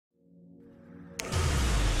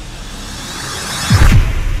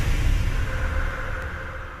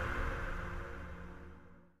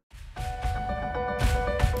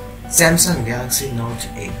Samsung Galaxy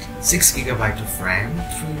Note8, 6GB of RAM,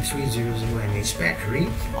 3300 mAh battery,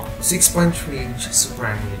 6.3-inch Super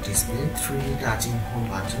AMOLED display, 3D touching home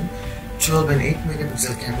button, 12 and 8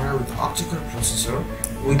 megapixel camera with optical processor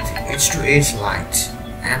with edge-to-edge light,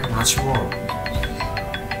 and much more.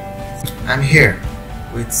 I'm here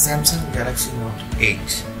with Samsung Galaxy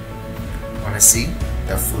Note8. Wanna see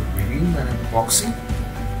the full review and unboxing?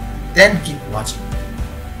 Then keep watching.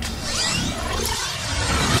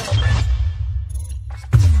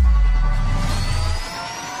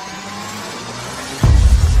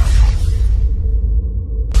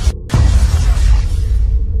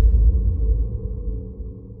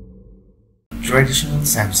 Traditional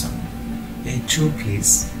Samsung, a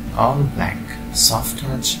two-piece, all-black,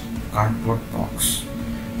 soft-touch cardboard box,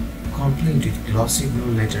 complete with glossy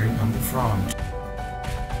blue lettering on the front.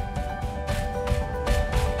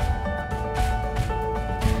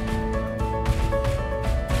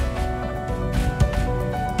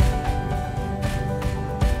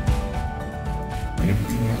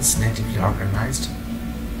 Everything else natively organized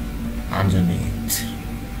underneath.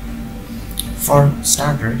 For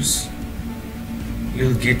starters,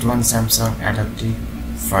 you'll get one Samsung adaptive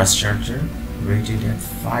fast charger rated at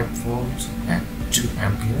 5 volts and 2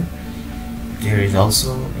 ampere. There is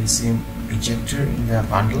also a SIM ejector in the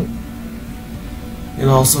bundle.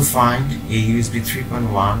 You'll also find a USB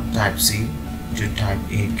 3.1 Type-C to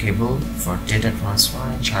Type-A cable for data transfer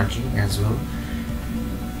and charging, as well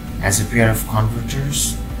as a pair of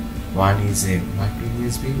converters. One is a micro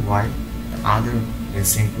USB while the other a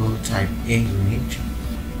simple Type-A unit.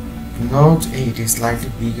 The Note8 is slightly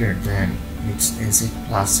bigger than its AC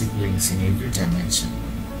Plus siblings in every dimension.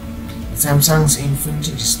 Samsung's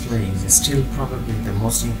infinity display is still probably the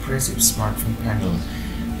most impressive smartphone panel.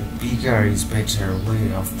 The bigger is better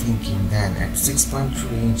way of thinking than at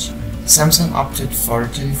 6.3-inch. Samsung opted for a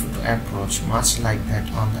telephoto approach much like that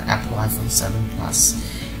on the Apple iPhone 7 Plus.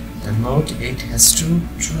 The Note8 has two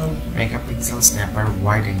 12-megapixel snapper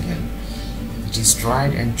wide angle. It is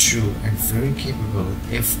tried and true and very capable with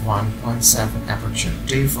f1.7 aperture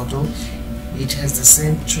telephoto. It has the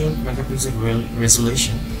same 12-megapixel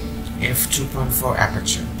resolution, f2.4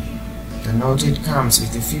 aperture. The Note8 comes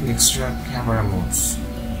with a few extra camera modes.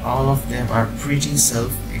 All of them are pretty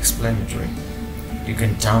self-explanatory. You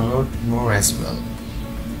can download more as well.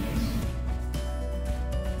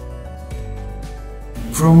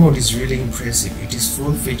 Pro mode is really impressive. It is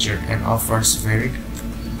full-featured and offers very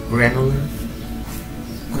granular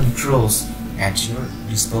controls at your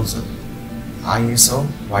disposal. ISO,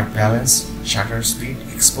 white balance, shutter speed,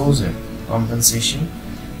 exposure, compensation,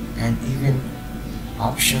 and even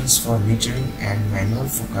options for metering and manual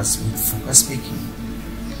focus with focus peaking.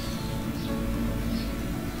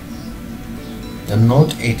 The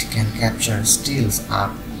Note8 can capture stills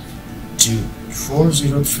up to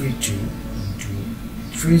 4032 into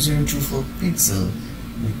 3024 pixel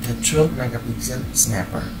with the 12-megapixel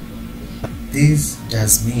snapper. This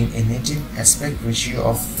does mean a native aspect ratio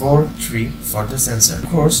of 4:3 for the sensor. Of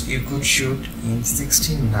course, you could shoot in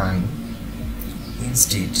 16:9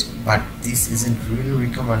 instead, but this isn't really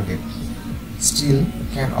recommended. Still,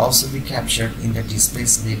 can also be captured in the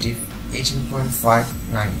display's native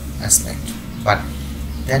 18.59 aspect, but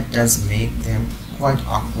that does make them quite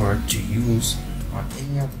awkward to use on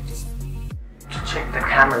any other display. To check the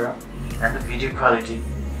camera and the video quality,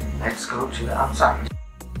 let's go to the outside.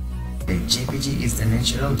 The JPG is the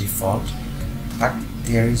natural default, but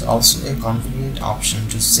there is also a convenient option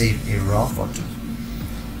to save a raw photo.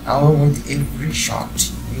 Along with every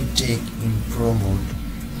shot you take in Pro mode,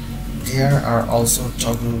 there are also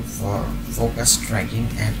toggle for focus tracking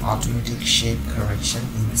and automatic shape correction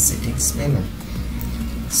in the settings menu.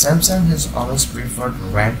 Samsung has always preferred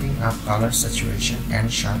ramping up color saturation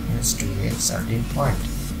and sharpness to a certain point,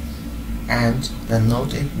 and the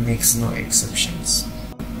Note8 makes no exceptions.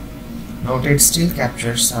 Note8 still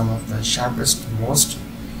captures some of the sharpest, most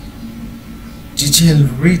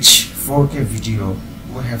detail-rich 4K video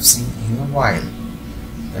we have seen in a while.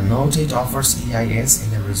 The Note8 offers EIS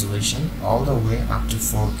in the resolution all the way up to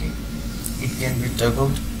 4K. It can be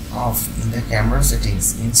toggled off in the camera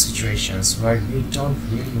settings in situations where you don't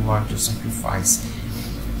really want to sacrifice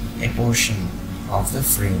a portion of the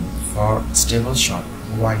frame for stable shot.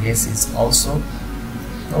 EIS is also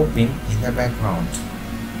helping in the background.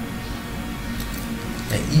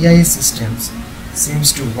 The EIS systems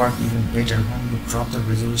seems to work even better when you drop the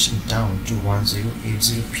resolution down to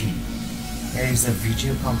 1080p. Here is the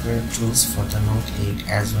video compare tools for the Note8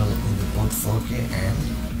 as well in the both 4K and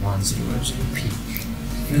 1080p.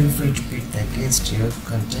 Feel free to pick the against your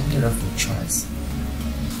contender of your choice.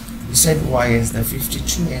 Beside OIS, the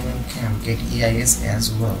 52mm cam get EIS as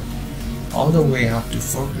well. All the way up to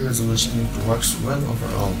 4K resolution, it works well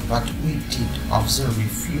overall, but we did observe a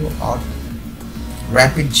few odd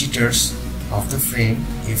rapid jitters of the frame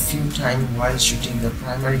a few times while shooting. The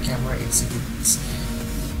primary camera exhibits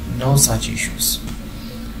no such issues.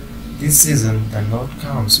 This season, the Note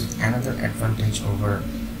comes with another advantage over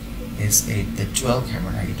S8, the dual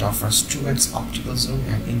camera. It offers 2x optical zoom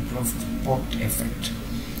and improved port effect.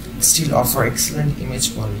 It still offers excellent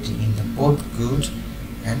image quality in the both good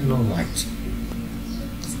and low light.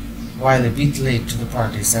 While a bit late to the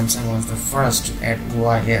party, Samsung was the first to add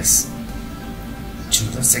OIS to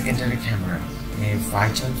the secondary camera, a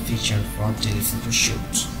vital feature for telephoto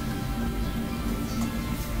shoots.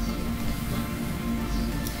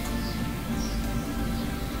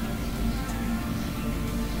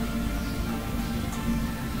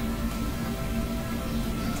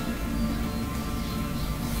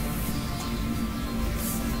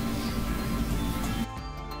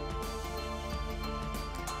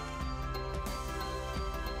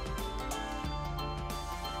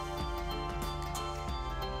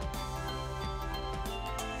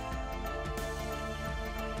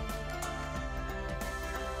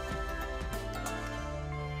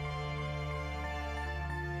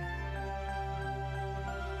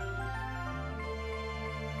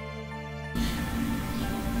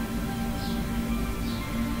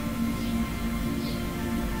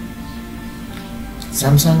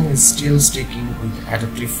 Samsung is still sticking with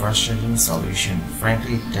adaptive fast charging solution.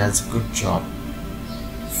 Frankly, it does a good job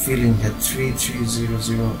filling the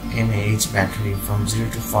 3300 mAh battery from 0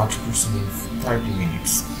 to 40% in 30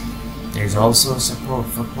 minutes. There is also support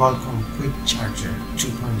for Qualcomm Quick Charger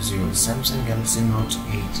 2.0, Samsung Galaxy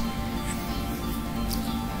Note8.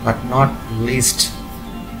 But not least,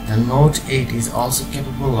 the Note 8 is also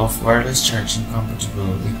capable of wireless charging, compatible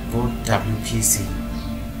with both WPC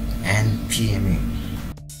and PMA.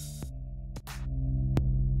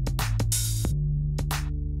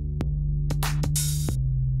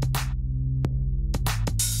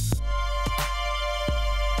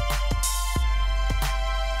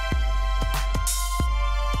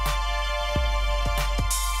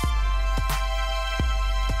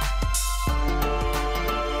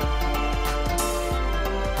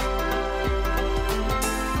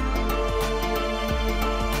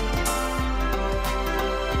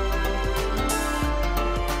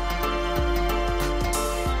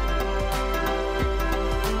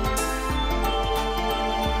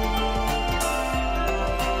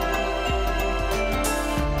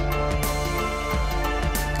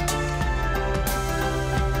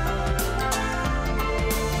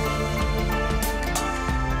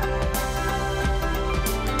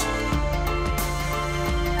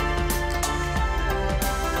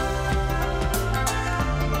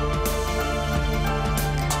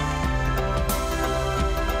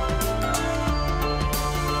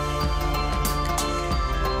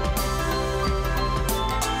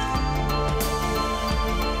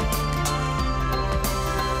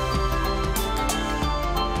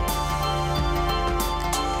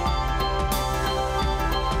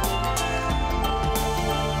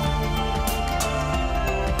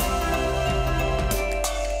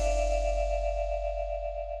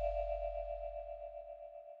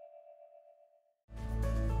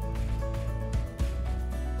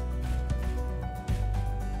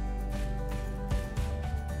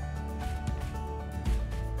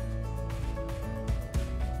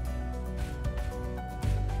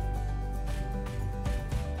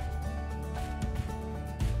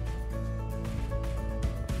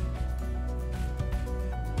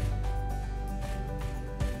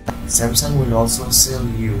 Samsung will also sell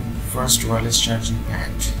you first wireless charging pad,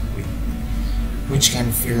 which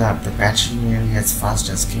can fill up the battery nearly as fast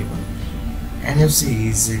as cable. NFC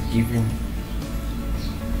is a given,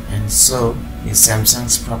 and so is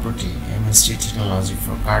Samsung's property. MST technology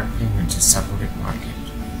for card payment is supported market.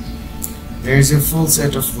 There is a full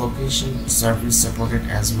set of location service supported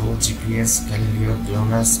as well: GPS, Galileo,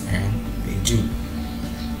 GLONASS, and Beidou.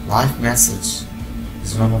 Live message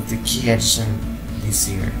is one of the key additions this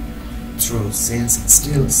year. Through since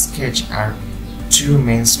still sketch are too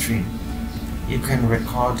mainstream, you can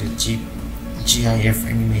record a GIF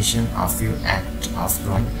animation of your act of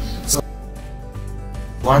drawing. So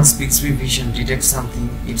once Bixby Vision detects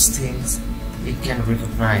something it thinks it can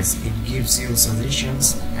recognize, it gives you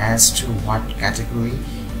suggestions as to what category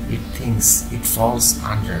it thinks it falls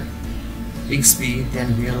under. Bixby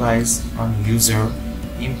then relies on user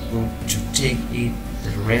input to take it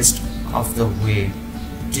the rest of the way.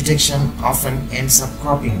 Detection often ends up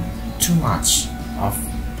cropping too much of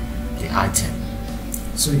the item.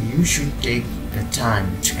 so you should take the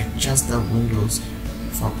time to adjust the windows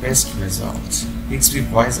for best results. Bixby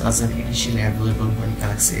Voice wasn't initially available when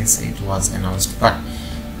Galaxy S8 was announced, but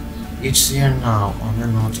it's here now on the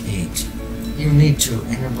Note 8. You need to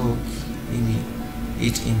enable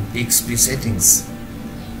it in Bixby settings,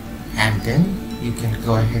 and then you can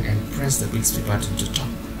go ahead and press the Bixby button to talk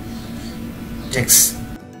text.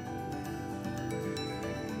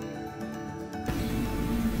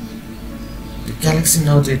 The Galaxy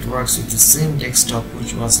Note 8 works with the same desktop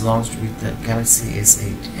which was launched with the Galaxy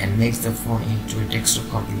S8 and makes the phone into a desktop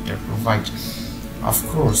computer, provided, of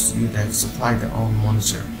course, you that supply the own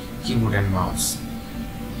monitor, keyboard and mouse.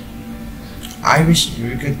 Iris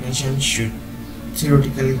recognition should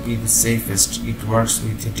theoretically be the safest. It works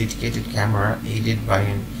with a dedicated camera aided by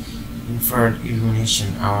an infrared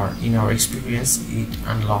illumination. In our experience, it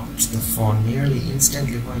unlocks the phone nearly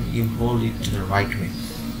instantly when you hold it to the right way.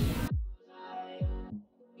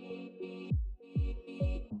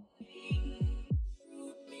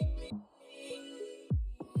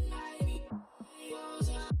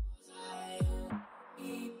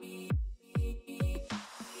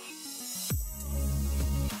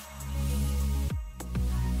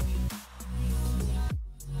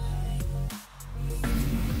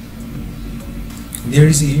 There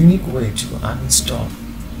is a unique way to uninstall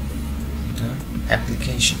the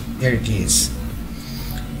application. There it is.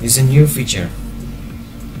 It's a new feature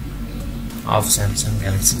of Samsung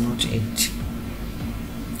Galaxy Note 8.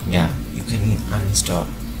 Yeah, you can uninstall.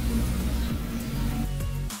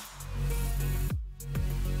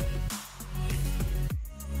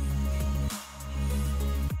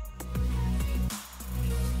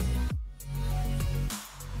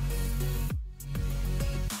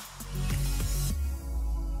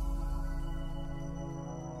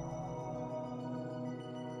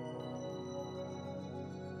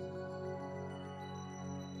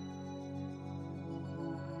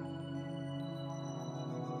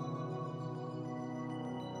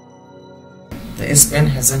 The S Pen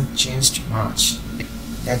hasn't changed much.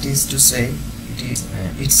 That is to say,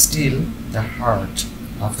 it's still the heart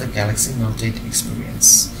of the Galaxy Note 8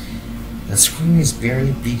 experience. The screen is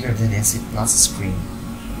barely bigger than S8 Plus screen,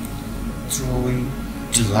 throwing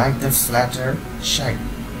to like the flatter shape.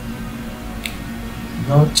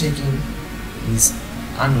 Note taking is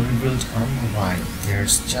unrivaled on mobile.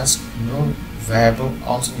 There's just no viable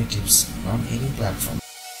alternatives on any platform.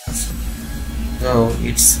 Though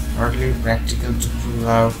it's hardly practical to pull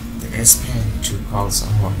out the S Pen to call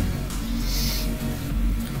someone.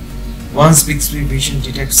 Once Bixby Vision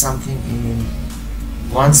detects something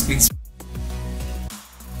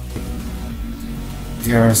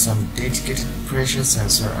there are some dedicated pressure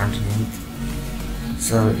sensor underneath,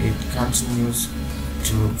 so it continues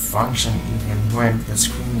to function even when the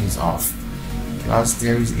screen is off. Plus,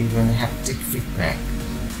 there is even haptic feedback,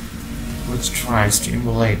 which tries to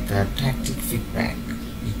emulate the tactile feedback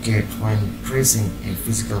you get when pressing a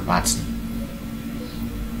physical button.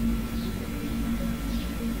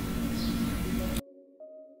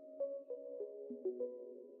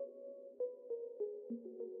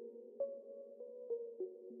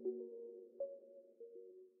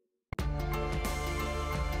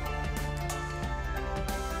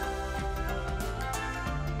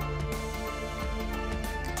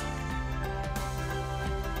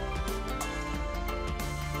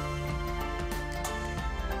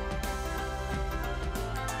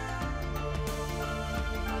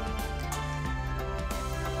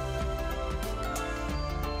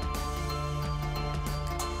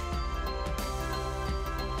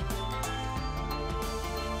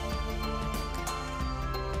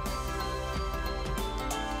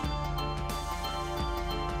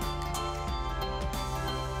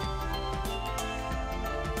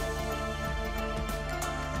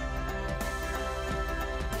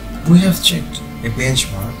 We have checked a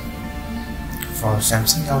benchmark for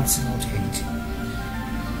Samsung Galaxy Note 8,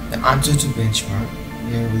 the Antutu benchmark,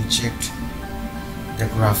 where we checked the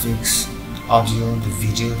graphics, the audio, the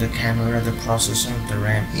video, the camera, the processor, the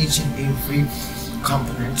RAM, each and every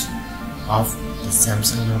component of the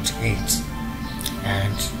Samsung Note 8,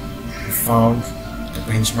 and we found the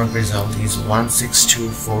benchmark result is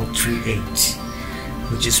 162438,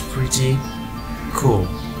 which is pretty cool.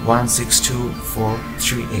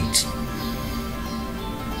 162438.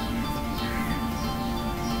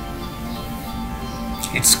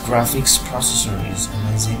 Its graphics processor is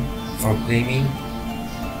amazing. For gaming,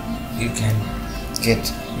 you can get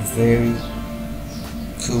a very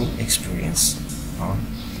cool experience on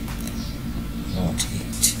Note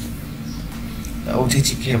 8. The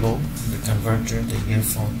OTG cable, the converter, the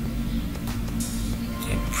earphone,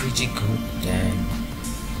 they're pretty good. Then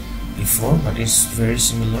before, but it's very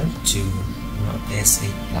similar to S8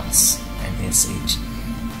 Plus and S8.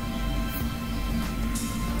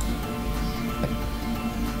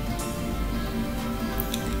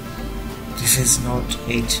 This is Note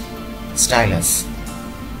 8 stylus.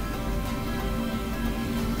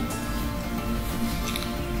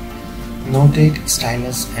 Note 8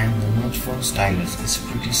 stylus and the Note 4 stylus is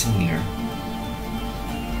pretty similar.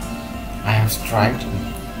 I have tried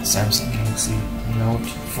with Samsung Galaxy Note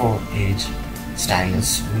 4 Edge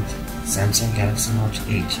stylus with Samsung Galaxy Note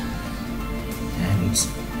 8 and it's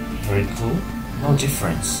very cool, no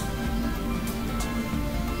difference.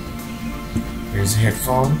 Here's a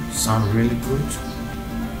headphone, sound really good.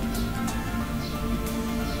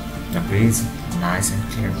 The bass nice and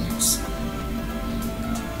clear mix.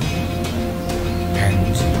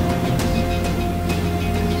 And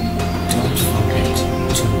don't forget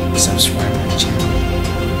to subscribe my channel.